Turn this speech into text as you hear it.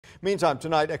Meantime,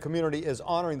 tonight, a community is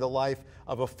honoring the life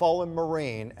of a fallen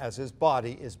Marine as his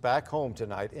body is back home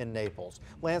tonight in Naples.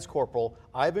 Lance Corporal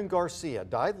Ivan Garcia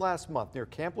died last month near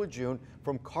Camp Lejeune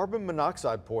from carbon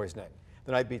monoxide poisoning.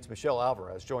 The Night Beat's Michelle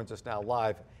Alvarez joins us now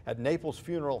live at Naples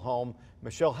Funeral Home.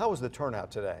 Michelle, how was the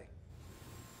turnout today?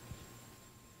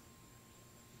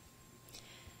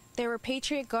 There were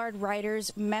Patriot Guard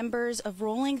riders, members of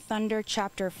Rolling Thunder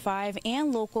Chapter 5,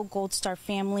 and local Gold Star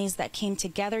families that came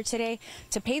together today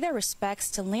to pay their respects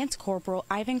to Lance Corporal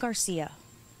Ivan Garcia.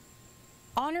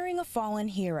 Honoring a fallen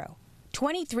hero,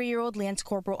 23-year-old Lance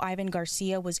Corporal Ivan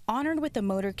Garcia was honored with a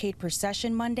motorcade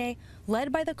procession Monday,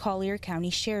 led by the Collier County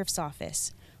Sheriff's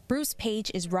Office. Bruce Page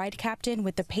is ride captain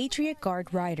with the Patriot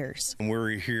Guard Riders. We're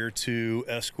here to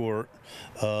escort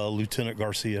Lieutenant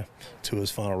Garcia to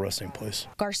his final resting place.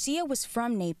 Garcia was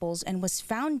from Naples and was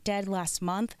found dead last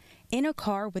month in a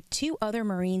car with 2 other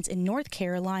Marines in North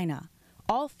Carolina.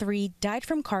 All 3 died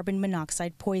from carbon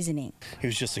monoxide poisoning. He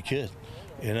was just a kid,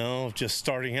 you know, just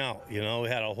starting out. You know, he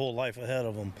had a whole life ahead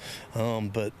of him,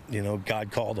 but, you know,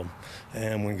 God called him.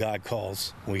 And when God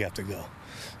calls, we have to go.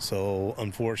 So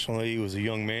unfortunately, he was a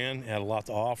young man, had a lot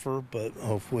to offer, but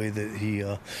hopefully that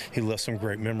he left some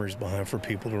great memories behind for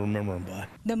people to remember him by.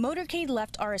 The motorcade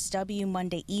left RSW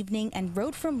Monday evening and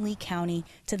rode from Lee County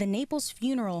to the Naples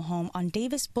Funeral Home on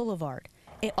Davis Boulevard.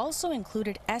 It also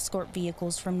included escort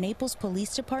vehicles from Naples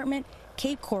Police Department,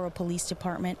 Cape Coral Police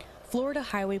Department, Florida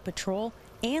Highway Patrol,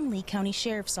 and Lee County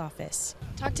Sheriff's Office.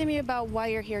 Talk to me about why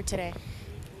you're here today.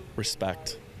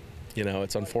 Respect. You know,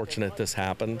 it's unfortunate this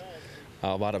happened.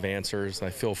 A lot of answers.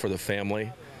 I feel for the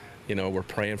family. You know, we're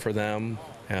praying for them.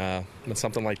 When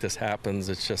something like this happens,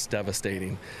 it's just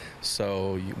devastating.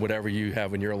 So whatever you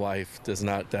have in your life is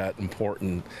not that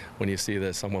important when you see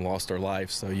that someone lost their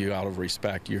life. So you, out of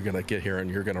respect, you're going to get here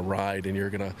and you're going to ride and you're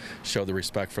going to show the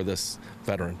respect for this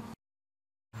veteran.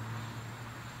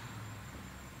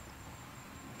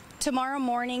 Tomorrow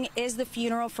morning is the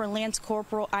funeral for Lance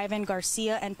Corporal Ivan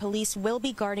Garcia, and police will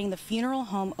be guarding the funeral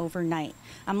home overnight.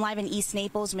 I'm live in East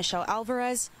Naples. Michelle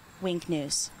Alvarez, Wink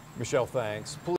News. Michelle, thanks.